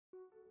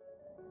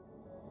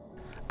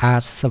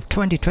As the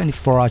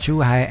 2024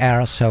 Zhuhai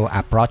Air Show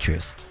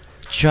approaches,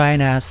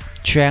 China's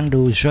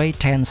Chengdu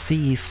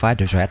J-10CE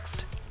fighter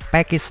jet,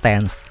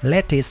 Pakistan's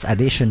latest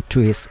addition to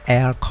its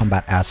air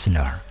combat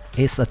arsenal,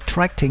 is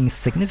attracting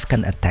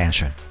significant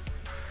attention.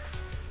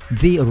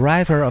 The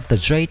arrival of the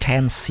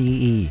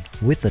J-10CE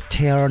with the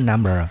tail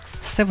number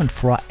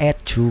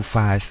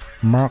 74825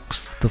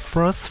 marks the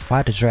first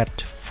fighter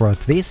jet for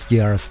this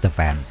year's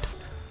event,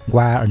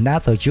 while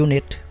another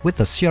unit with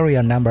the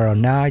serial number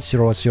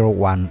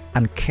 9001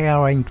 and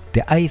carrying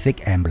the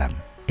AVIC emblem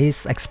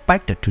is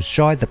expected to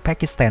join the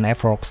Pakistan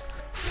efforts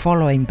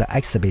following the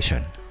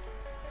exhibition.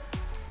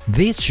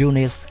 These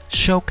units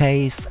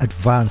showcase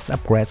advanced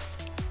upgrades,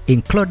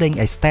 including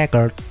a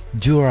staggered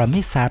dual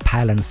missile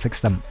pylon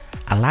system,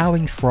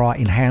 allowing for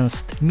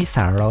enhanced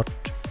missile load,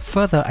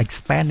 further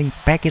expanding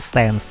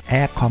Pakistan's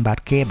air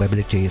combat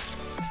capabilities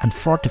and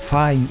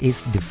fortifying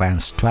its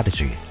defense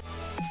strategy.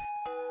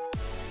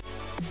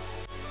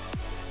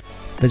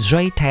 The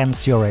J-10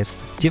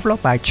 series,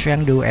 developed by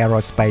Chengdu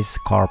Aerospace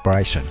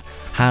Corporation,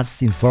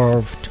 has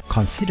evolved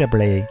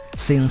considerably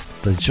since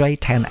the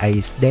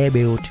J-10A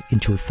debuted in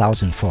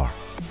 2004.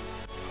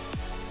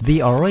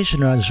 The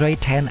original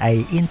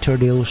J-10A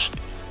introduced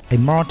a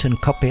modern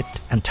cockpit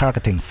and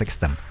targeting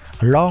system,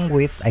 along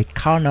with a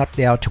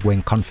canard-delta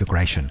wing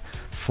configuration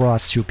for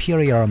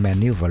superior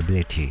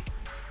maneuverability.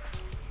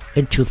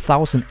 In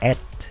 2008,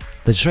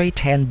 the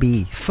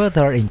J-10B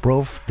further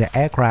improved the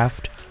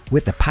aircraft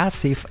with a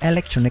passive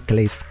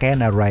electronically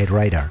scanned array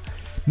radar,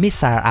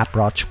 missile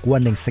approach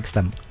warning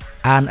system,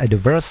 and a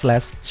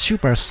diverseless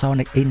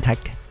supersonic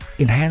intake,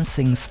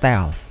 enhancing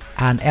stealth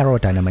and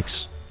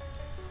aerodynamics.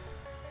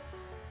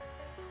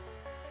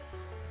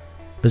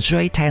 The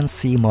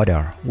J-10C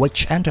model,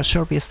 which entered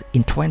service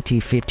in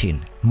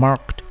 2015,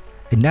 marked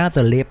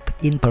another leap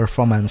in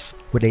performance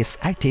with its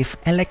active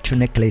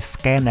electronically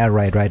scanned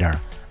array radar,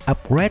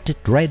 upgraded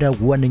radar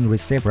warning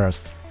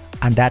receivers,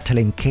 and data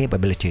link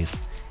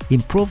capabilities,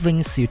 improving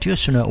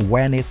situational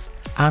awareness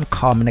and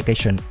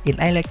communication in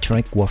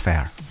electronic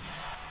warfare.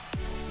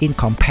 In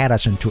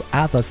comparison to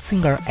other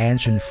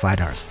single-engine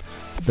fighters,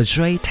 the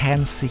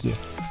J-10C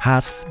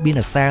has been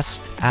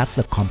assessed as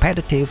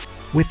competitive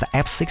with the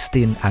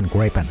F-16 and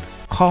Gripen,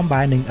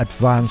 combining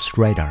advanced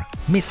radar,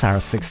 missile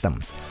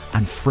systems,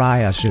 and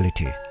flight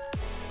agility.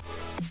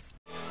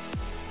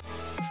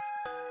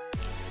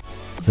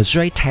 The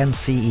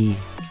J-10CE,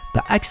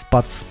 the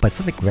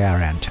export-specific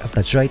variant of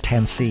the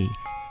J-10C,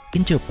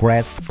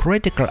 integrates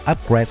critical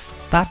upgrades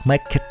that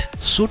make it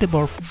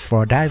suitable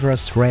for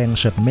diverse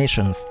range of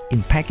missions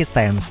in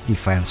Pakistan's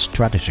defense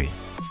strategy.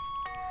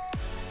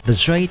 The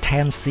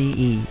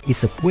J-10CE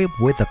is equipped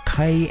with a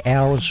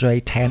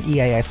KLJ-10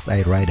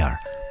 AESA radar,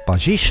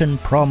 positioned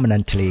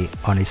prominently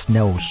on its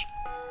nose.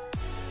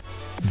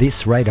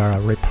 This radar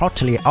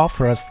reportedly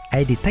offers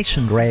a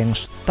detection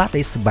range that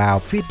is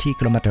about 50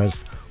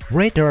 km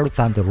greater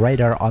than the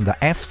radar on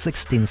the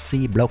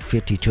F-16C Block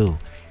 52,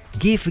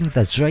 giving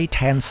the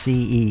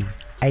J-10CE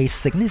a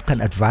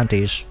significant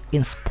advantage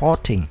in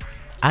spotting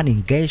and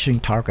engaging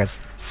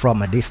targets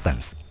from a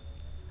distance.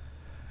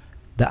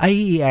 The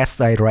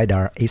AESA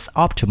radar is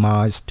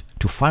optimized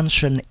to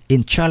function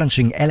in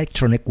challenging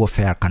electronic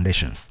warfare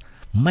conditions,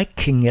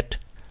 making it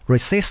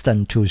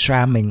resistant to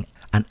jamming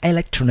and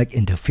electronic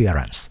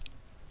interference.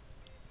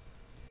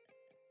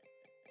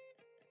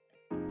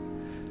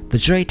 The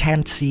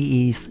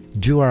J-10CE's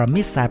dual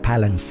missile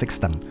pylon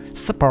system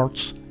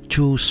supports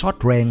 2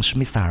 short-range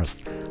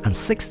missiles and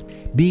 6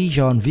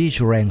 beyond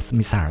visual-range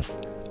missiles,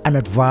 an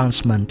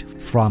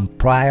advancement from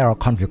prior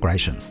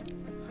configurations.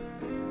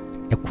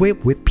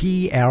 Equipped with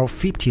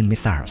PL-15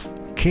 missiles,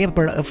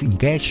 capable of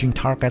engaging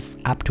targets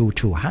up to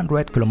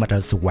 200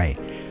 km away,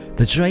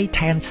 the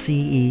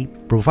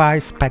J-10CE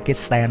provides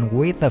Pakistan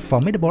with a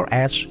formidable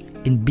edge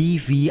in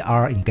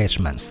BVR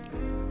engagements.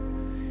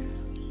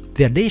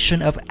 The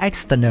addition of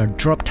external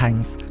drop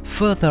tanks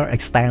further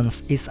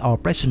extends its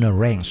operational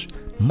range,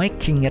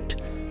 making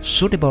it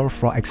suitable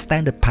for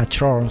extended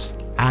patrols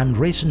and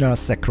regional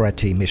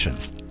security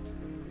missions.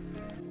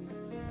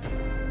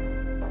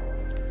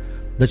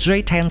 The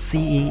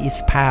J-10CE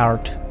is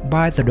powered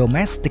by the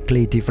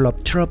domestically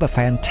developed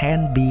turbofan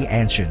 10B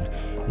engine,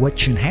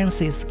 which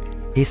enhances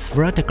its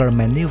vertical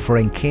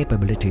maneuvering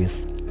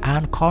capabilities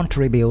and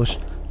contributes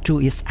to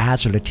its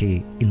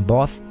agility in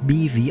both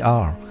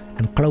BVR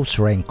and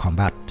close-range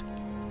combat.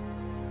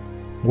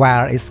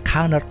 While its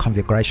canard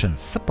configuration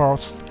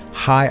supports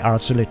high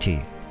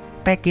agility,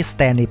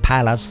 Pakistani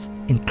pilots,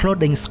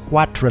 including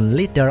Squadron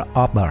Leader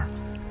Ober,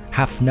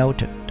 have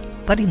noted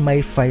that it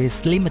may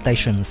face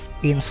limitations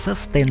in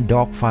sustained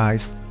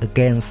dogfights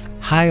against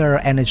higher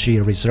energy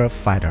reserve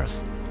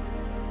fighters.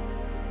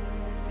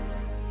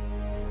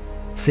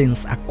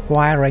 Since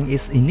acquiring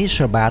its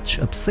initial batch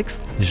of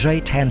 6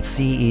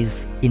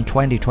 J-10CEs in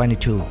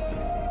 2022,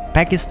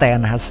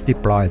 Pakistan has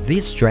deployed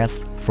these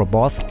jets for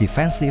both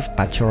defensive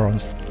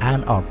patrols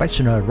and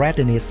operational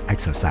readiness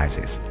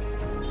exercises.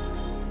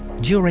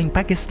 During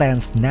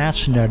Pakistan's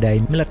National Day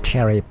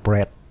military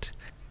parade,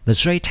 the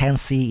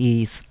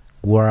J-10CEs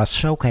were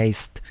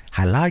showcased,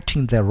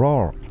 highlighting their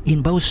role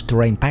in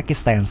bolstering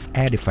Pakistan's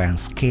air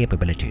defense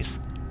capabilities.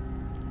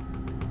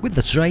 With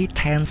the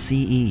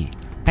J-10CE,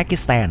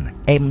 Pakistan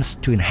aims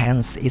to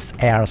enhance its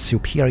air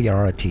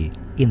superiority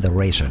in the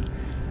region,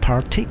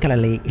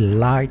 particularly in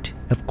light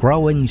of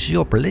growing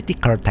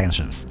geopolitical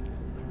tensions.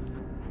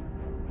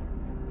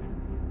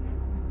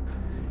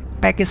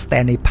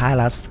 Pakistani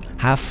pilots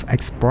have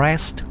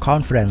expressed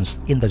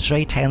confidence in the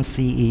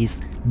J-10CE's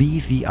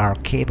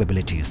BVR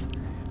capabilities,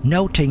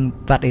 noting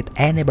that it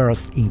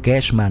enables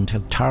engagement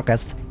of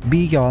targets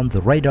beyond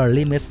the radar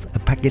limits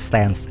of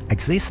Pakistan's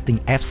existing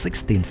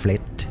F-16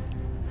 fleet.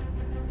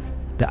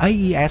 The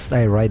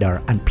AESA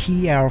radar and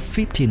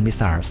PL-15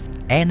 missiles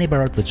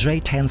enable the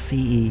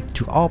J-10CE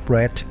to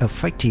operate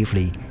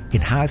effectively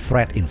in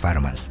high-threat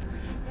environments,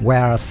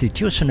 where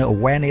situational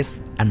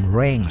awareness and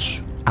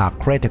range are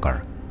critical.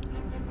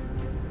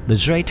 The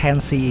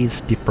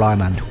J-10CE's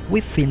deployment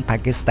within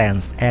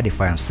Pakistan's air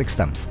defense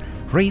systems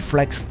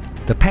reflects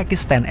the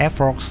Pakistan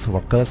efforts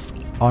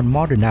focused on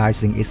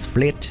modernizing its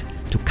fleet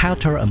to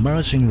counter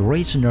emerging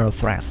regional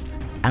threats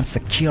and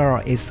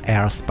secure its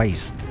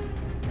airspace.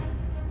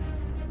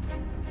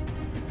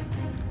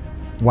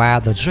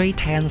 While the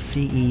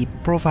J-10CE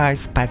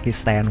provides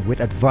Pakistan with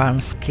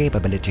advanced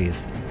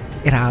capabilities,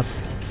 it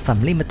has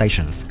some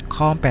limitations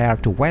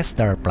compared to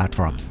Western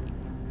platforms.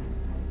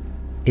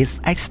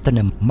 Its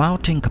external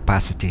mounting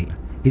capacity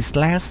is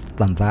less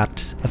than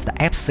that of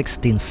the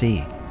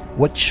F-16C,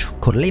 which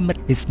could limit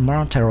its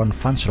mount-around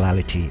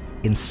functionality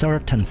in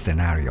certain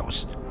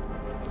scenarios.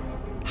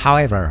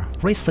 However,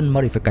 recent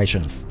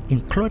modifications,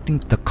 including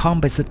the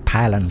composite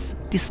pylons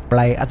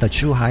displayed at the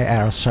Zhuhai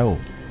Air Show,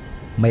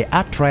 may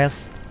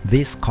address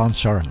these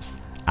concerns,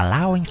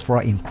 allowing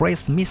for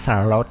increased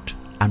missile load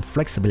and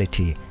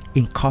flexibility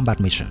in combat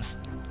missions.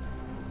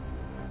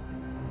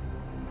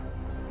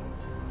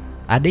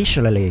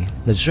 Additionally,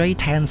 the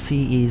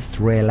J-10CE's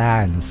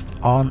reliance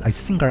on a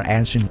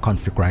single-engine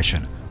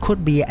configuration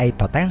could be a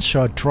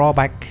potential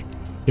drawback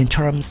in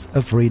terms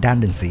of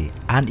redundancy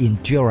and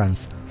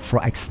endurance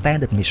for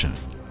extended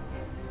missions.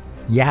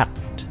 Yet,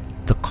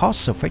 the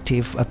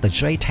cost-effectiveness of the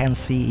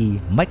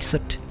J-10CE makes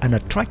it an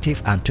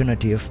attractive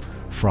alternative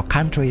for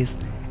countries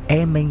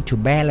aiming to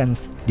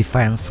balance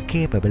defense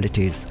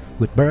capabilities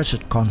with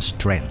budget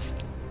constraints.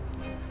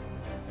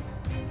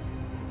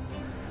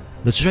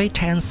 The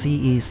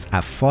J-10CE's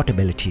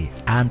affordability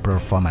and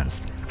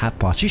performance have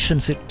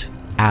positioned it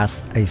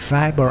as a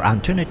viable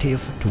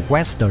alternative to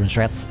Western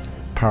jets,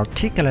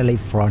 particularly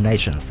for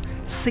nations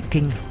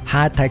seeking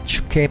high-tech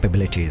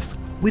capabilities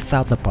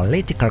without the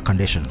political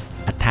conditions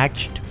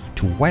attached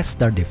to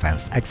Western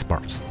defense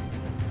exports.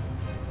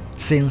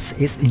 Since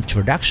its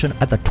introduction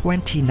at the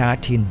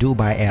 2019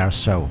 Dubai Air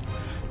Show,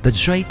 the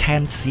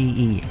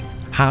J-10CE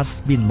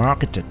has been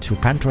marketed to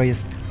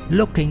countries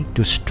looking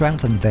to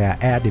strengthen their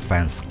air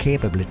defense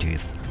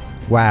capabilities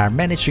while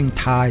managing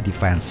tight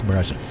defense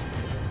budgets.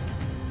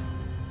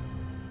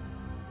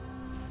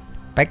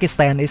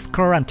 Pakistan is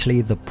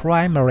currently the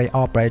primary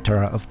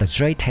operator of the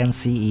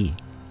J-10CE,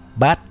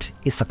 but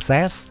its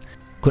success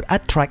could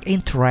attract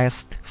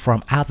interest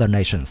from other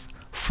nations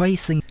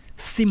facing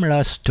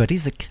similar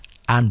strategic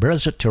and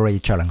budgetary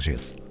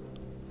challenges.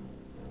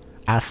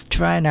 As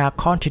China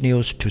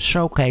continues to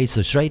showcase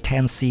the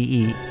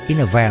J-10CE in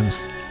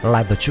events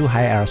like the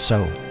Zhuhai Air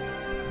Show,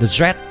 the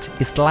jet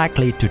is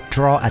likely to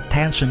draw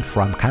attention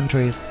from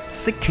countries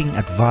seeking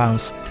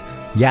advanced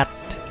yet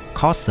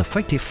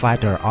cost-effective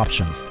fighter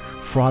options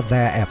for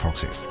their air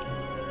forces.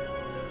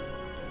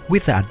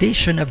 With the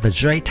addition of the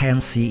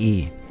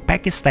J-10CE,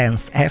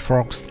 Pakistan's air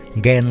force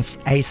gains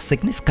a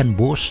significant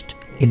boost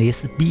in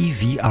its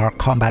BVR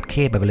combat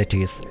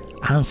capabilities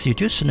and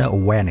situational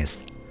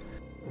awareness.